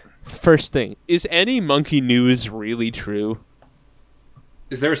 First thing, is any monkey news really true?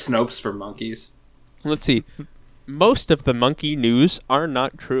 Is there a Snopes for monkeys? Let's see. Most of the monkey news are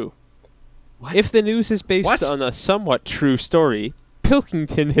not true. What? If the news is based What? on a somewhat true story,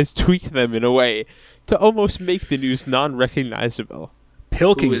 Pilkington has tweaked them in a way to almost make the news non-recognizable.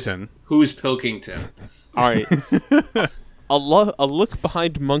 Pilkington. Who's Pilkington? All right. A look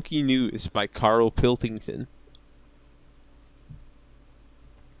behind monkey news by Carl Pilkington.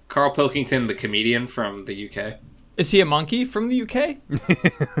 Carl Pilkington, the comedian from the UK. Is he a monkey from the UK?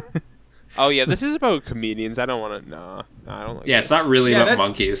 Oh yeah, this is about comedians. I don't want to. No, I don't like. Yeah, that. it's not really Yeah, about that's-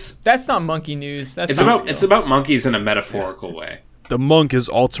 monkeys. That's not monkey news. That's It's not about real. it's about monkeys in a metaphorical way. The monk is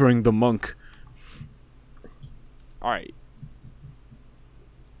altering the monk. All right.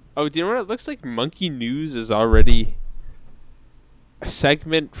 Oh, do you know what it looks like? Monkey News is already a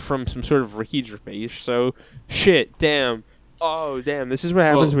segment from some sort of Ricky Gervais show. Shit, damn. Oh, damn. This is what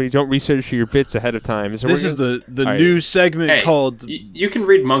happens Well- when you don't research your bits ahead of time. So This we're is gonna- the All right. new segment Hey, called you can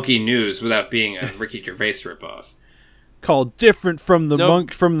read monkey news without being a Ricky Gervais ripoff. different from the No,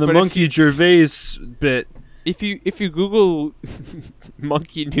 monk from the but if monkey Gervais bit. If you Google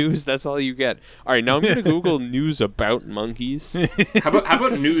monkey news, that's all you get. All right, now I'm gonna Google news about monkeys. How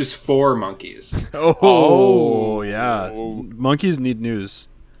about news for monkeys? Oh, yeah. Monkeys need news.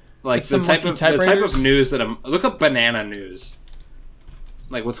 Like It's the some type monkey of typewriters? news that look up banana news.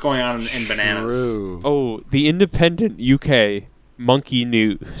 Like what's going on in bananas. True. Oh, the Independent UK monkey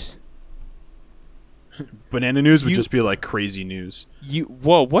news. Banana news would You- just be like crazy news.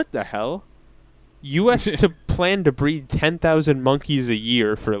 Whoa, what the hell? U.S. to plan to breed 10,000 monkeys a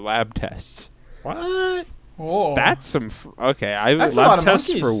year for lab tests. What? Oh. That's some. Okay, That's a Lab lot of tests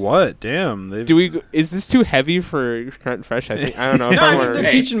monkeys. for what? Damn. Do we? Is this too heavy for Current Fresh? I think I don't know. If No, I wanna- mean they're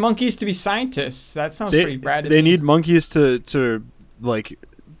Hey. teaching monkeys to be scientists. That sounds pretty rad. to They me. need monkeys to like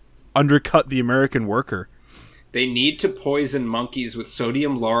undercut the American worker. They need to poison monkeys with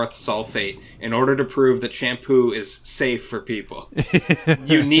sodium lauryl sulfate in order to prove that shampoo is safe for people.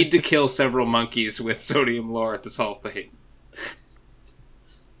 You need to kill several monkeys with sodium lauryl sulfate.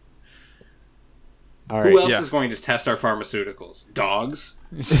 All right. Who else is going to test our pharmaceuticals? Dogs?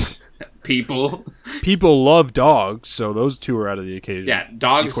 People? People love dogs, so those two are out of the occasion. Yeah,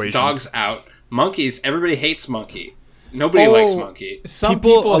 dogs equation. out. Monkeys, everybody hates monkey. Nobody likes monkey. Some a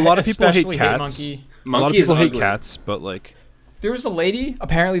lot of people hate especially cats. monkey. A lot of Monkey is people hate ugly. cats, but like There was a lady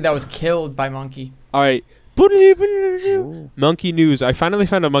apparently that was killed by monkey. All right. Monkey news. I finally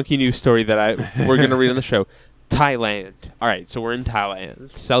found a monkey news story that we're going to read on the show. Thailand. All right, so we're in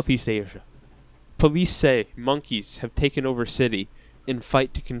Thailand, Southeast Asia. Police say monkeys have taken over city and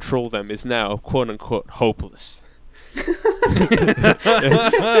fight to control them is now, quote-unquote, hopeless.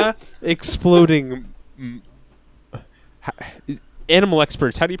 Exploding... Animal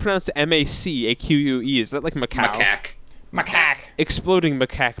experts, how do you pronounce M-A-C-A-Q-U-E? Is that like macaque? Macaque. Exploding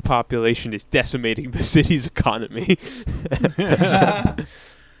macaque population is decimating the city's economy.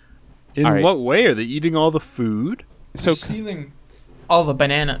 in All right. what way are they eating all the food? So, Stealing all the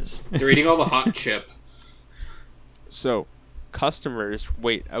bananas. They're eating all the hot chip. so customers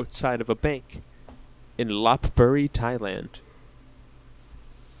wait outside of a bank in Lopburi, Thailand.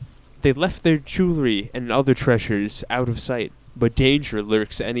 They left their jewelry and other treasures out of sight, but danger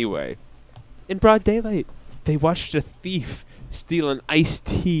lurks anyway. In broad daylight, they watched a thief steal an iced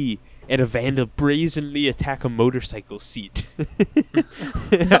tea and a vandal brazenly attack a motorcycle seat.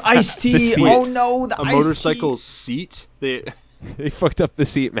 The iced tea. seat. Oh no, the A iced motorcycle tea. seat? They fucked up the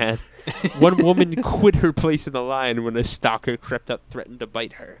seat, man. One woman quit her place in the line when a stalker crept up, threatened to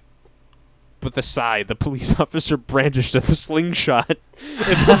bite her. With a sigh, the police officer brandished a slingshot,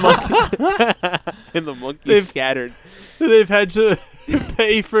 and the monkey scattered. They've had to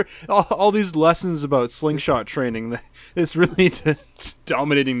pay for all these lessons about slingshot training. It's really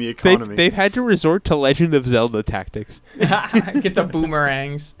dominating the economy. They've had to resort to Legend of Zelda tactics. Get the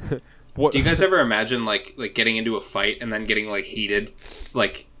boomerangs. What? Do you guys ever imagine like getting into a fight and then getting like heated,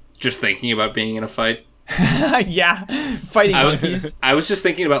 like just thinking about being in a fight? Yeah, fighting monkeys. I was just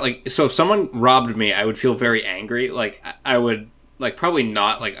thinking about like, so if someone robbed me, I would feel very angry. Like I would like probably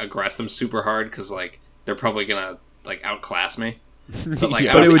not like aggress them super hard because like they're probably gonna like outclass me. But like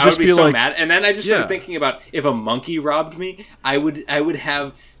Yeah. I would, But it would I just would be be so like- mad. And then I just started Yeah. thinking about if a monkey robbed me, I would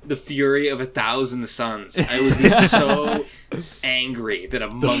have the fury of 1,000 suns. I would be so angry that a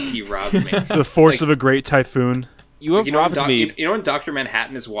monkey robbed me. the force like- of a great typhoon. You have robbed me. You know when Dr.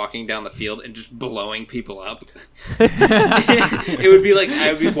 Manhattan is walking down the field and just blowing people up? It would be like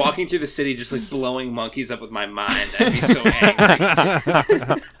I would be walking through the city just like blowing monkeys up with my mind. I'd be so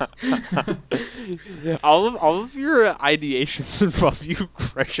angry. All of your ideations involve you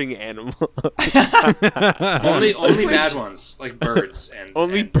crushing animals. Only bad ones, like birds and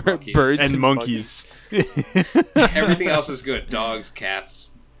Only and monkeys. birds And monkeys. Everything else is good. Dogs, cats,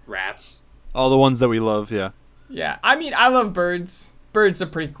 rats. All the ones that we love, yeah. Yeah, I mean, I love birds. Birds are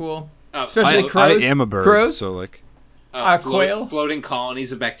pretty cool. Especially I- I crows. am a bird, Crows? so like... Quail? Floating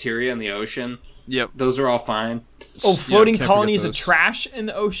colonies of bacteria in the ocean. Yep. Those are all fine. Oh, floating can't colonies forget of those. trash in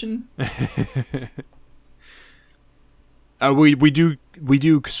the ocean. We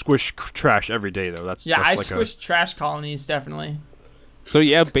do squish trash every day though. That's Yeah, I like squish trash colonies, definitely. So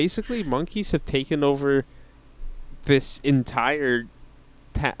yeah, basically monkeys have taken over this entire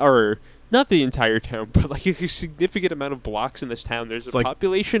town, or not the entire town, but like a significant amount of blocks in this town. There's It's a like-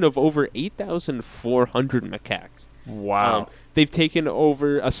 population of over 8,400 macaques. Wow. They've taken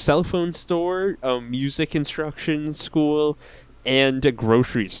over a cell phone store, a music instruction school, and a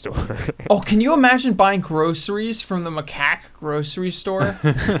grocery store. Oh, can you imagine buying groceries from the macaque grocery store?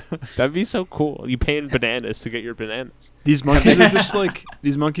 That'd be so cool. You pay in bananas to get your bananas. These monkeys are just like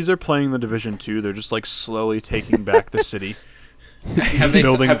these monkeys are playing the Division 2. They're just like slowly taking back the city. Have they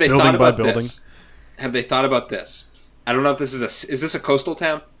Building- thought building by about building. this? Have they thought about this? I don't know if this is this a coastal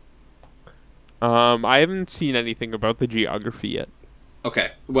town? I haven't seen anything about the geography yet.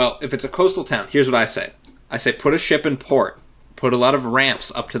 Okay. Well, if it's a coastal town, here's what I say. I say put a ship in port. Put a lot of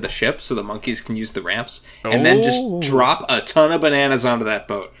ramps up to the ship so the monkeys can use the ramps. And then just drop a ton of bananas onto that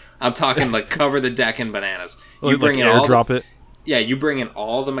boat. I'm talking like cover the deck in bananas. You bring in all airdrop it. Yeah, you bring in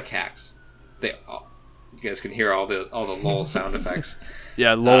all the macaques. You guys can hear all the lol sound effects.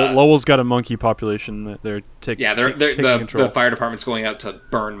 Yeah, Lowell's got a monkey population that they're taking. Yeah, taking control. the fire department's going out to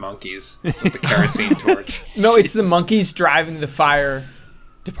burn monkeys with the kerosene torch. No, it's the monkeys driving the fire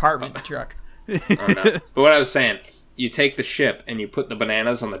department truck. Oh, no. But what I was saying, you take the ship and you put the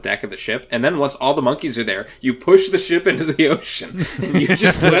bananas on the deck of the ship, and then once all the monkeys are there, you push the ship into the ocean, and you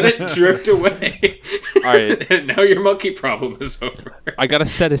just let it drift away. All right. And now your monkey problem is over. I gotta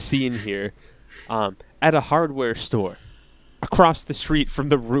set a scene here. At a hardware store, across the street from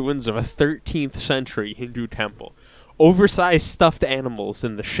the ruins of a 13th century Hindu temple, oversized stuffed animals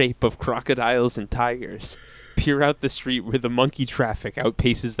in the shape of crocodiles and tigers peer out the street where the monkey traffic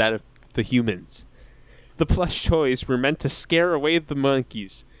outpaces that of the humans. The plush toys were meant to scare away the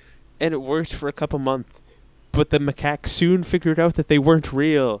monkeys, and it worked for a couple months, but the macaques soon figured out that they weren't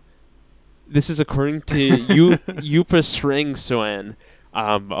real. This is according to Yupa Srengsoan,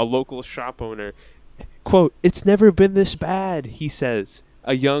 a local shop owner. Quote, "It's never been this bad," he says,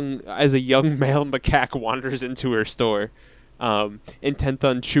 as a young male macaque wanders into her store, intent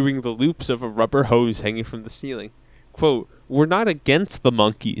on chewing the loops of a rubber hose hanging from the ceiling. Quote, "We're not against the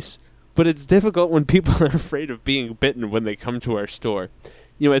monkeys, but it's difficult when people are afraid of being bitten when they come to our store."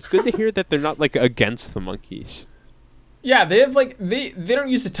 You know, it's good to hear that they're not, like, against the monkeys. Yeah, they have like they don't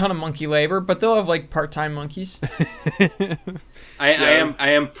use a ton of monkey labor, but they'll have like part-time monkeys. I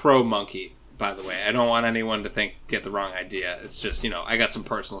am pro monkey, by the way. I don't want anyone to get the wrong idea. It's just, I got some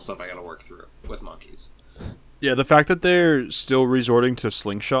personal stuff I got to work through with monkeys. Yeah, the fact that they're still resorting to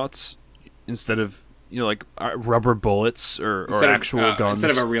slingshots instead of like rubber bullets or actual guns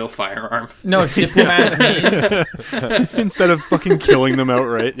instead of a real firearm. No, diplomatic means. Instead of fucking killing them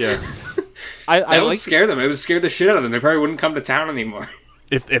outright. Yeah. I would scare them. It would scare the shit out of them. They probably wouldn't come to town anymore.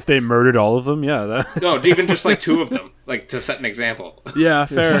 If they murdered all of them, yeah. No, even just like 2 of them, like to set an example. Yeah,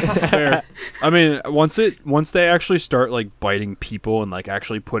 fair. I mean, once they actually start like biting people and like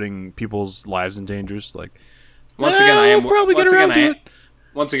actually putting people's lives in danger, like once again, I am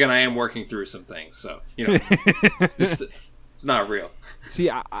working through some things, so it's not real. See,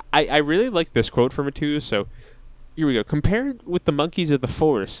 I really like this quote from it too. So here we go. Compared with the monkeys of the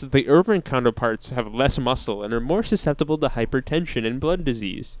forest, the urban counterparts have less muscle and are more susceptible to hypertension and blood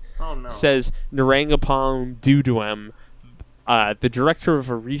disease. Oh no! Says Narangapam Duduam, the director of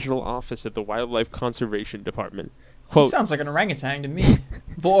a regional office at the Wildlife Conservation Department. Quote, He sounds like an orangutan to me.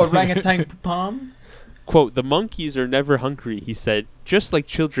 The orangutan palm. Quote, "The monkeys are never hungry," he said, "just like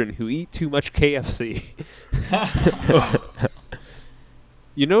children who eat too much KFC."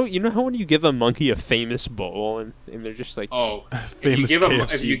 You know how when you give a monkey a famous bowl and they're just like,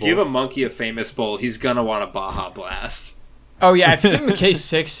 if you give a monkey a famous bowl, he's gonna want a Baja Blast. Oh yeah, if you give him a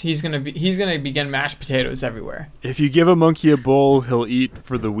K6, he's gonna begin mashed potatoes everywhere. If you give a monkey a bowl, he'll eat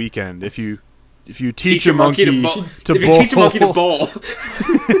for the weekend. If you teach a monkey to bowl,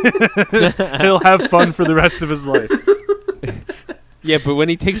 he'll have fun for the rest of his life. Yeah, but when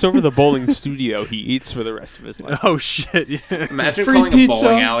he takes over the bowling studio, he eats for the rest of his life. Oh shit! Yeah. Imagine Free calling pizza. a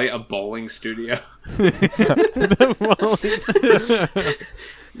bowling alley a bowling studio.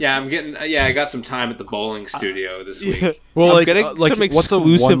 Yeah, I got some time at the bowling studio this week. Well, I'm getting some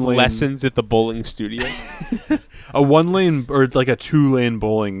exclusive lessons at the bowling studio. A 1-lane or like a 2-lane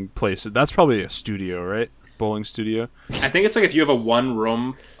bowling place. That's probably a studio, right? Bowling studio. I think it's like if you have a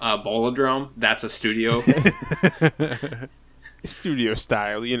 1-room bowlodrome, that's a studio. Studio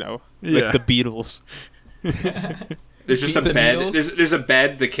style, like Yeah. the Beatles. There's just a bed. There's a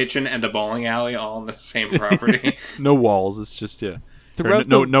bed, the kitchen, and a bowling alley all on the same property. No walls. It's just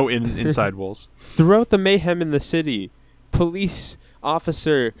no inside walls. Throughout the mayhem in the city, police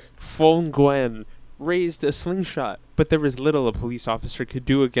officer Fong Guen raised a slingshot, but there was little a police officer could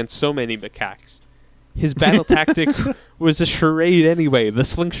do against so many macaques. His battle tactic was a charade anyway. The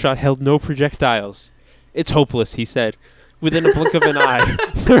slingshot held no projectiles. "It's hopeless," he said. Within a blink of an eye,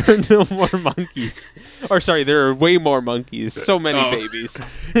 there are no more monkeys. There are way more monkeys. So many babies.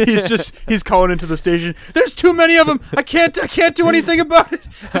 He's calling into the station. There's too many of them. I can't do anything about it.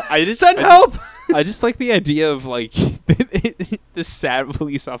 Send help. I just like the idea of like this sad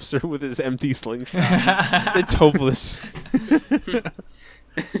police officer with his empty slingshot. It's hopeless.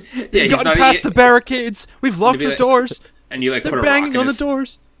 We've gotten past the barricades. We've locked the doors. And you like They're put a banging rock on the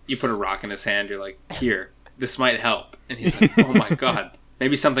doors. You put a rock in his hand. You're like, "Here, this might help." And he's like, "Oh my god,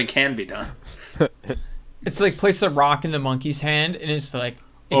 maybe something can be done." It's like place a rock in the monkey's hand, and it's like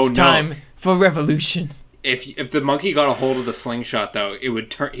Oh, no. time for revolution. If the monkey got a hold of the slingshot, though, it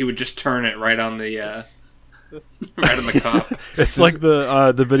would he would just turn it right on the right on the cop. It's like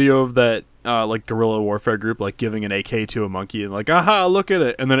the video of that like guerrilla warfare group like giving an AK to a monkey and like, "Aha, look at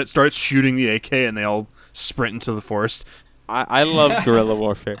it," and then it starts shooting the AK and they all sprint into the forest. I love guerrilla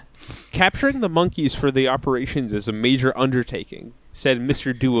warfare. Capturing the monkeys for the operations is a major undertaking, said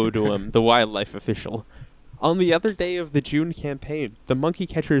Mr. Duoduam, the wildlife official. On the other day of the June campaign, the monkey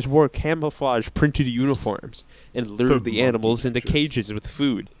catchers wore camouflage printed uniforms and lured the animals into cages with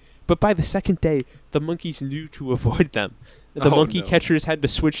food. But by the second day, the monkeys knew to avoid them. The monkey catchers had to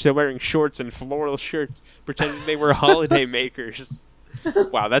switch to wearing shorts and floral shirts, pretending they were holiday makers.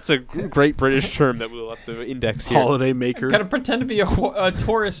 Wow, that's a great British term that we'll have to index here. Holiday maker. Gotta pretend to be a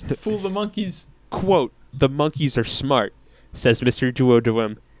tourist to fool the monkeys. Quote, "The monkeys are smart," says Mr.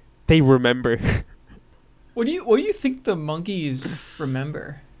 Duodewem. "They remember." What do you think the monkeys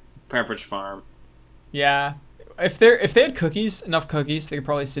remember? Pepperidge Farm. Yeah. If they had enough cookies, they could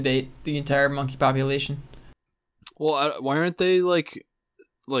probably sedate the entire monkey population. Well, why aren't they like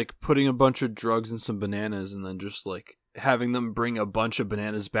putting a bunch of drugs in some bananas and then just like having them bring a bunch of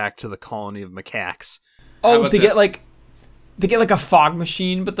bananas back to the colony of macaques? Oh, they get like a fog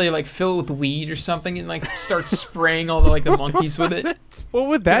machine, but they like fill it with weed or something and like start spraying all the monkeys with it. What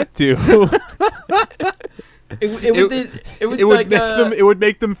would that do? It would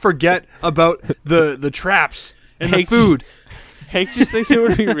make them forget about the traps and the food. Hank just thinks it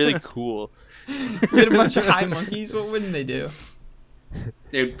would be really cool. Get a bunch of high monkeys. What wouldn't they do?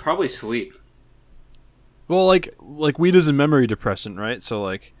 They'd probably sleep. Well, like weed is a memory depressant, right? So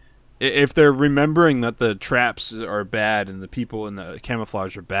like, if they're remembering that the traps are bad and the people in the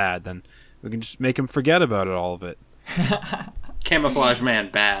camouflage are bad, then we can just make them forget about it, all of it. Camouflage man,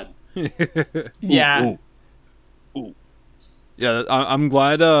 bad. Yeah. Ooh. Yeah, I'm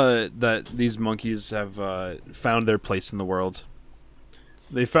glad that these monkeys have found their place in the world.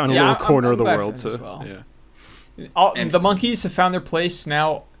 They found a little corner of the world. The monkeys have found their place.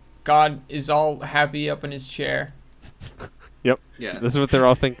 Now God is all happy up in his chair. Yep. Yeah. This is what they're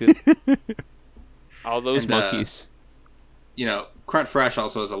all thinking. All those monkeys. Crent Fresh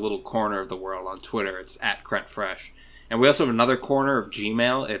also has a little corner of the world on Twitter. It's at Crent Fresh. And we also have another corner of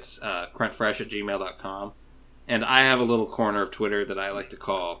Gmail. It's crentfresh@gmail.com. And I have a little corner of Twitter that I like to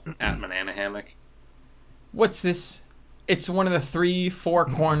call at Banana Hammock. What's this? It's one of the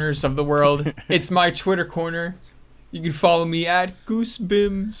 3-4 corners of the world. It's my Twitter corner. You can follow me at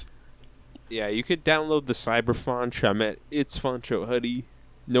Goosebims. Yeah, you could download the Cyberfonch. I'm at It's Foncho Huddy.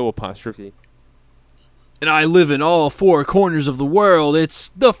 No apostrophe. And I live in all 4 corners of the world. It's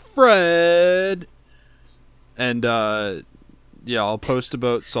the Fred. And I'll post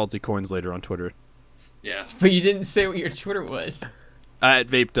about salty coins later on Twitter. Yeah. But you didn't say what your Twitter was. At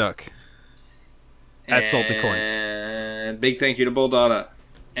Vape Duck. At salty coins. And big thank you to Bulldada.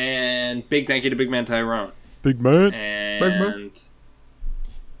 And big thank you to Big Man Tyrone. Big Man. And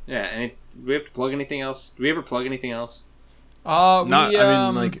yeah, do we have to plug anything else? Do we ever plug anything else?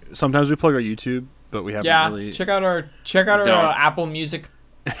 Sometimes we plug our YouTube, but we haven't really. Check out our Apple Music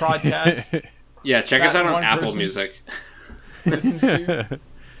podcast. Yeah, check us out on Apple Music. Listens to.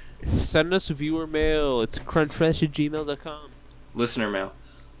 Send us viewer mail. It's crunchfresh@gmail.com. Listener mail.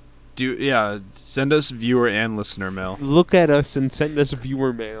 Send us viewer and listener mail. Look at us and send us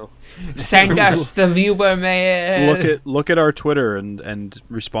viewer mail. Send us the viewer mail. Look at our Twitter and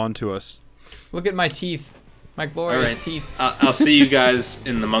respond to us. Look at my teeth. My glorious teeth. I'll see you guys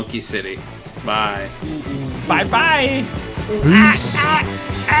in the Monkey City. Bye. Bye-bye. Peace.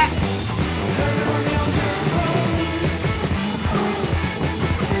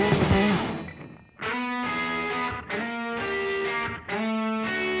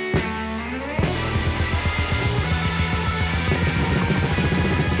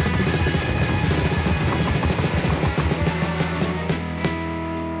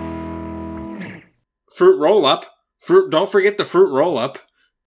 Fruit roll up. Don't forget the fruit roll up.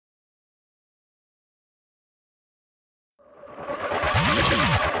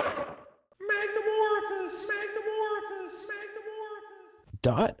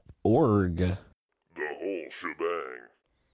 .org